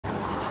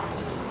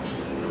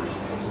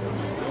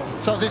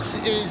So this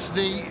is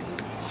the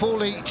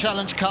Fawley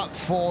Challenge Cup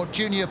for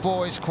junior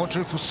boys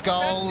quadruple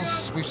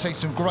sculls. We've seen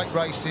some great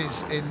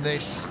races in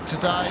this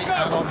today,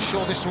 and I'm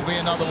sure this will be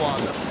another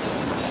one.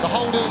 The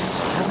holders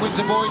from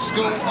Windsor Boys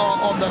School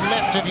are on the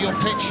left of your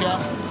picture.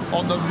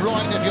 On the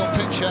right of your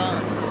picture,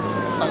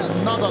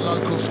 another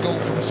local school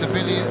from Sir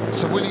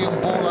William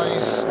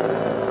Borlase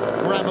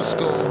Grammar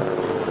School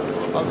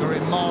over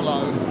in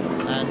Marlow,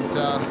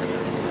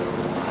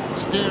 and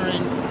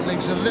steering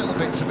leaves a little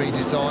bit to be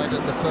desired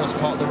at the first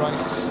part of the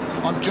race.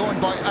 I'm joined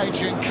by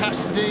Adrian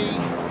Cassidy,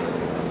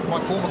 my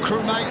former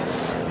crewmate,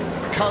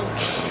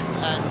 coach,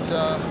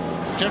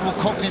 and general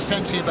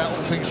cognoscenti about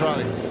all things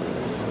rowing.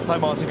 Hi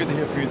Martin, good to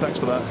hear from you, thanks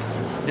for that.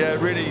 Yeah,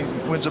 really,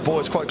 Windsor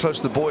Boys quite close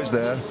to the boys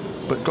there,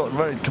 but got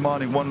very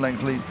commanding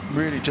one-length lead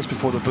really just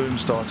before the boom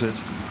started.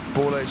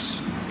 Borlase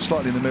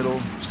slightly in the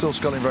middle, still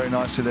sculling very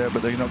nicely there,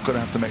 but they're not going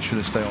to have to make sure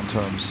they stay on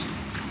terms.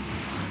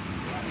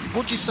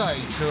 What do you say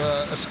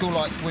to a school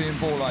like William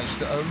Borlase,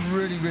 that are a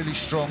really, really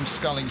strong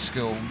sculling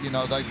school? You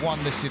know, they've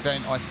won this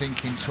event, I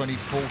think, in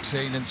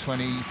 2014 and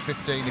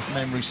 2015, if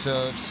memory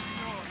serves.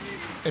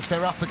 If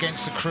they're up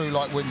against a crew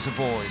like Windsor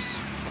Boys,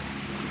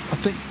 I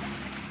think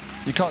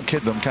you can't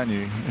kid them, can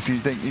you? If you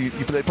think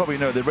they probably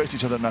know, they race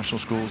each other at national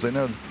schools, they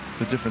know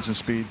the difference in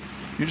speed.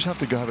 You just have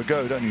to have a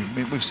go, don't you? I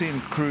mean, we've seen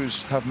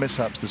crews have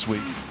mishaps this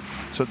week,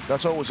 so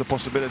that's always a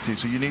possibility.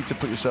 So you need to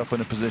put yourself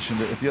in a position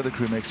that if the other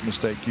crew makes a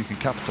mistake, you can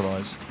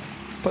capitalise.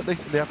 But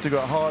they have to go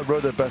out hard, row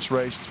their best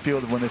race,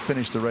 feel that when they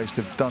finish the race,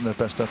 they've done their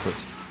best effort.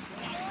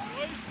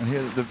 And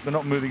here, they're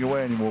not moving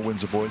away anymore,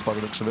 Windsor Boys, by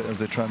the looks of it, as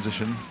they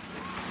transition.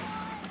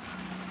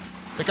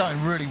 They're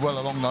going really well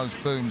along those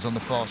booms on the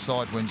far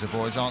side, Windsor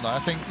Boys, aren't they? I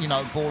think, you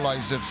know,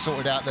 Borlase have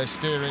sorted out their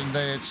steering.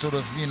 They're sort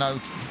of, you know,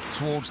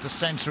 towards the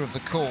centre of the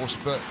course,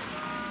 but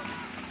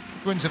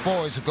Windsor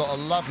Boys have got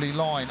a lovely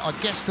line. I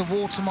guess the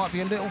water might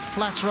be a little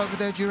flatter over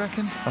there, do you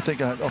reckon? I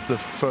think off the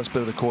first bit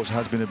of the course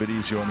has been a bit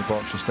easier on the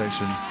Berkshire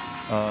station.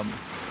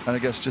 And I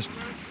guess just,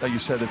 like you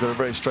said, they've got a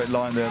very straight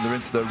line there, and they're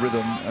into their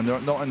rhythm, and they're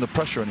not under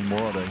pressure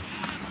anymore, are they?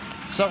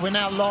 So we're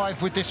now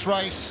live with this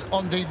race.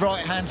 On the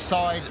right-hand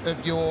side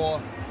of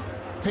your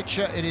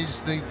picture, it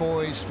is the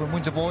boys from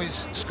Windsor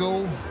Boys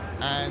School,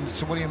 and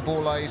Sir William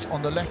Borlase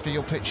on the left of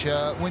your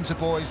picture. Windsor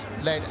Boys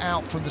led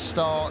out from the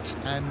start,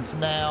 and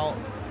now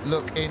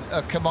look in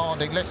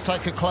commanding. Let's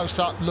take a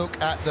close-up look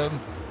at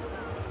them.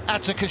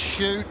 Atticus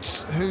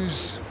Shute,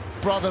 whose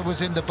brother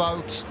was in the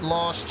boat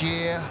last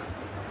year,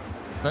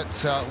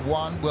 but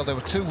won. Well, there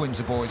were two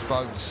Windsor Boys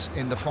boats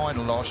in the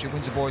final last year.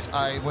 Windsor Boys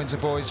A, Windsor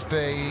Boys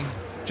B.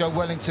 Joe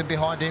Wellington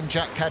behind him,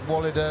 Jack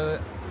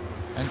Cadwallader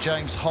and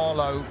James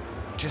Harlow.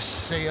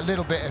 Just see a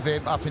little bit of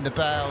him up in the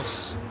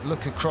bows.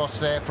 Look across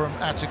there from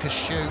Atticus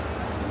Shute.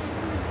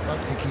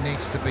 Don't think he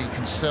needs to be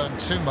concerned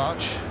too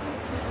much.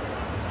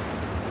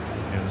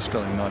 Yeah, they're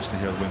sculling nicely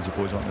here, the Windsor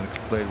Boys, aren't they?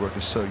 The blade work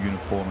is so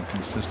uniform and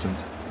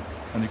consistent.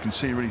 And you can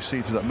really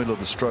see through that middle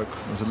of the stroke,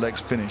 as the legs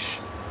finish,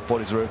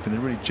 bodies are open, they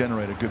really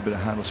generate a good bit of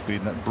handle speed,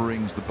 and that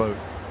brings the boat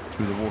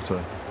through the water.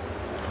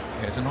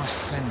 Yeah, there's a nice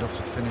send-off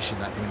to finishing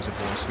that Windsor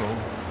Boys School.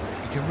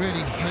 You can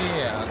really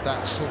hear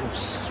that sort of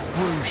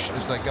swoosh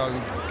as they go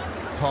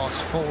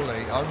past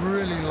Fawley. I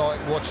really like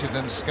watching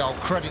them scull.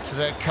 Credit to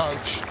their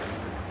coach,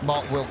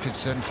 Mark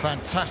Wilkinson.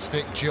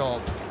 Fantastic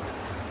job.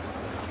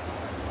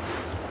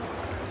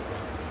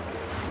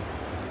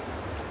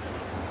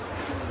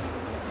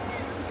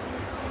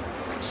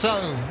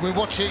 So we're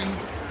watching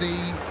the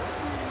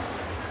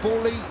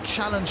Fawley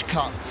Challenge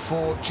Cup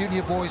for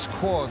junior boys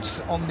quads.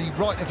 On the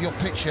right of your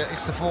picture,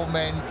 it's the four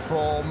men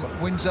from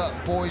Windsor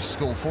Boys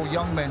School, four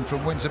young men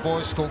from Windsor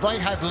Boys School. They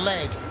have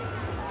led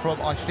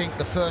from, I think,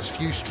 the first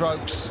few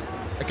strokes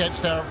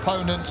against their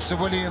opponents, Sir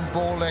William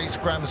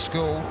Borlase Grammar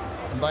School,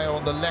 and they are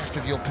on the left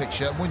of your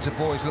picture. Windsor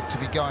Boys look to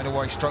be going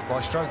away stroke by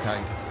stroke,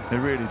 eh? They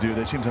really do.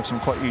 They seem to have some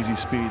quite easy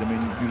speed. I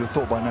mean, you'd have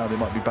thought by now they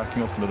might be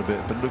backing off a little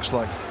bit, but it looks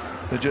like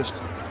they're just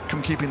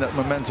keeping that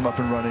momentum up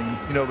and running.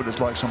 You know what it's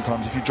like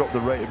sometimes. If you drop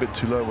the rate a bit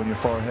too low when you're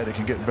far ahead, it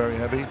can get very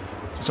heavy.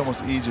 So it's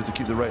almost easier to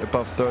keep the rate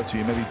above 30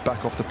 and maybe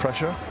back off the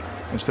pressure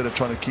instead of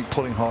trying to keep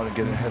pulling hard and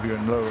getting heavier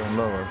and lower and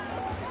lower.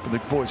 But the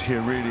boys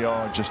here really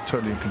are just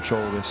totally in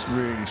control of this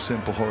really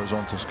simple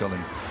horizontal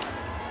sculling.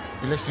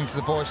 You're listening to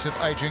the voice of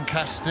Adrian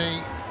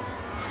Cassidy,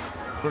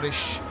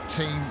 British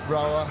team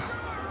rower,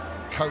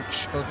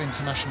 coach of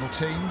international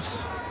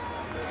teams.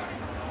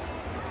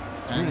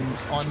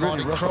 And I'm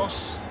Marty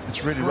Cross.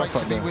 It's really rough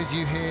out there. Great to be there. with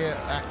you here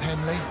at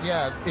Henley.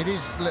 Yeah, it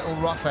is a little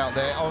rough out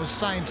there. I was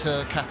saying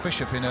to Kath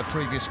Bishop in a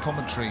previous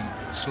commentary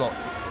slot,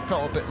 it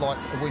felt a bit like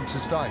a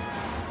winter's day.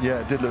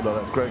 Yeah, it did look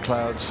like that. Grey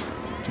clouds,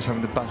 just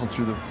having to battle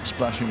through the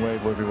splashing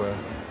wave everywhere.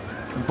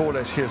 And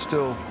Borlase here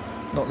still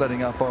not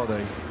letting up, are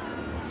they?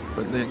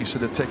 But like you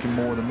said, they're taking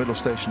more of the middle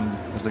station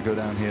as they go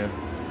down here.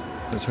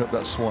 Let's hope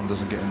that swan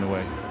doesn't get in the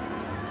way.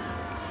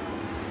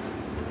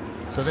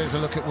 So there's a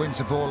look at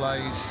Windsor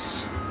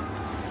Borlase.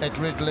 Ed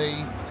Ridley,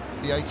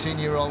 the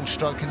 18-year-old,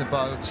 stroking the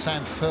boat.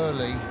 Sam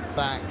Furley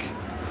back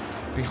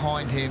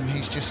behind him.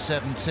 He's just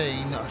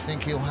 17. I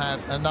think he'll have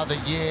another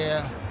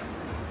year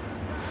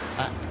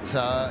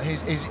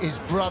His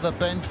brother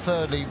Ben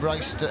Furley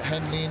raced at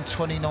Henley in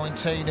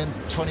 2019 and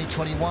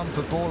 2021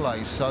 for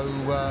Borlase, so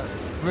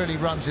really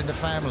runs in the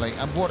family.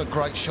 And what a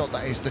great shot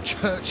that is. The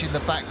church in the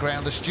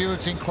background, the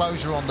stewards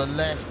enclosure on the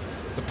left,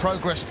 the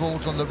progress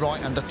boards on the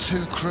right, and the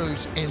two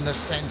crews in the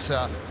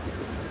centre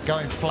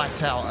going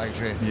flat out,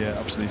 Adrian. Yeah,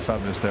 absolutely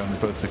fabulous there on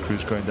both the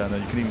crews going down there.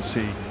 You can even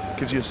see,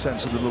 gives you a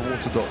sense of the little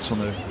water dots on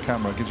the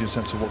camera, gives you a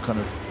sense of what kind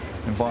of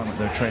environment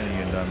they're training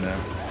in down there.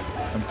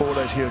 And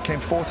Borlase here came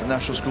fourth at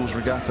National Schools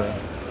Regatta,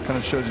 kind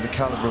of shows you the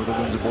calibre of the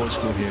Windsor Boys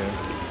School here.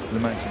 They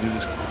managed to do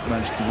this,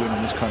 managed to win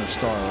in this kind of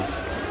style.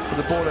 But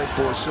the Borlase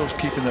boys still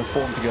keeping their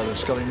form together,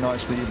 sculling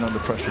nicely even under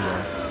pressure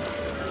there.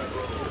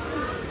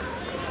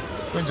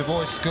 Windsor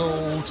Boys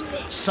School,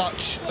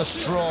 such a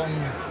strong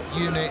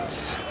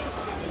unit.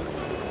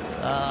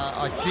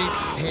 I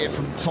did hear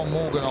from Tom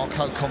Morgan, our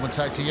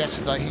co-commentator,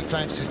 yesterday. He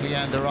fancies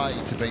Leander A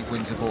to beat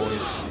Windsor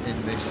Boys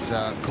in this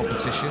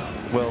competition.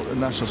 Well, at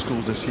National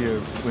Schools this year,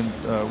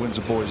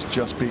 Windsor Boys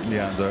just beat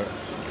Leander,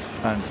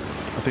 and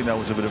I think that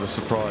was a bit of a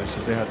surprise.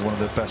 They had one of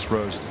their best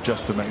rows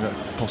just to make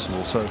that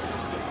possible. So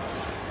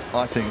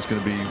I think it's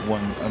going to be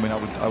one. I mean,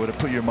 I would have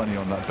put your money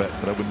on that bet,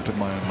 but I wouldn't put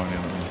my own money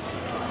on it.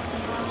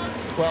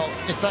 Well,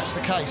 if that's the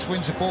case,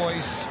 Windsor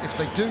Boys, if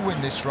they do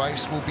win this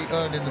race, will be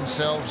earning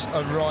themselves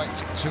a right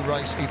to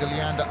race either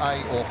Leander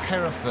A or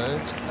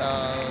Hereford.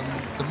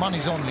 The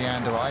money's on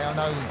Leander A. I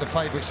know the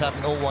favourites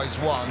haven't always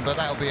won, but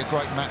that'll be a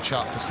great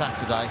match-up for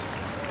Saturday.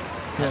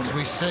 Yeah. As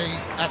we see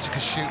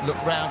Atticus Shute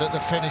look round at the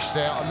finish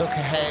there, I look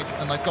ahead,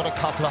 and they've got a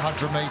couple of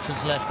 100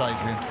 metres left,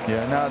 Adrian.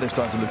 Yeah, now they're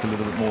starting to look a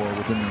little bit more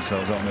within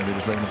themselves, aren't they? They're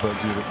just letting the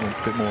boat do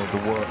a bit more of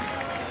the work.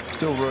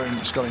 Still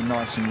rowing, sculling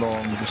nice and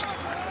long, just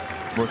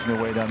working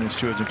their way down the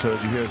stewards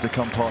enclosure here as they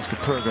come past the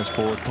progress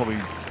board, probably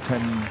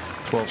 10,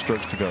 12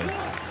 strokes to go.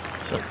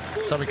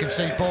 So we can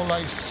see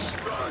Borlase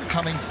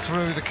coming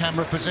through the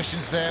camera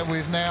positions there.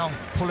 We're now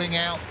pulling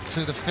out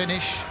to the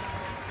finish,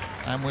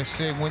 and we're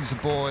seeing Windsor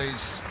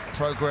Boys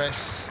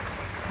progress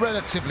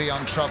relatively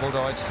untroubled,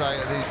 I'd say,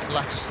 at these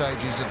latter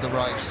stages of the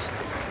race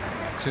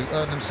to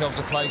earn themselves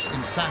a place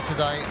in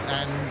Saturday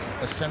and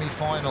a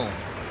semi-final.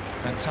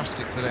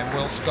 Fantastic for them.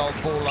 Well sculled.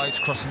 Borlase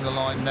crossing the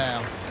line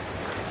now.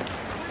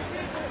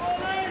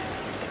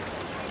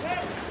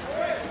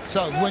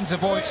 So Windsor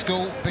Boys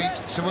School beat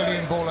Sir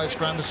William Borlase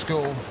Grammar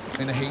School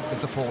in a heat of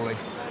the Fawley.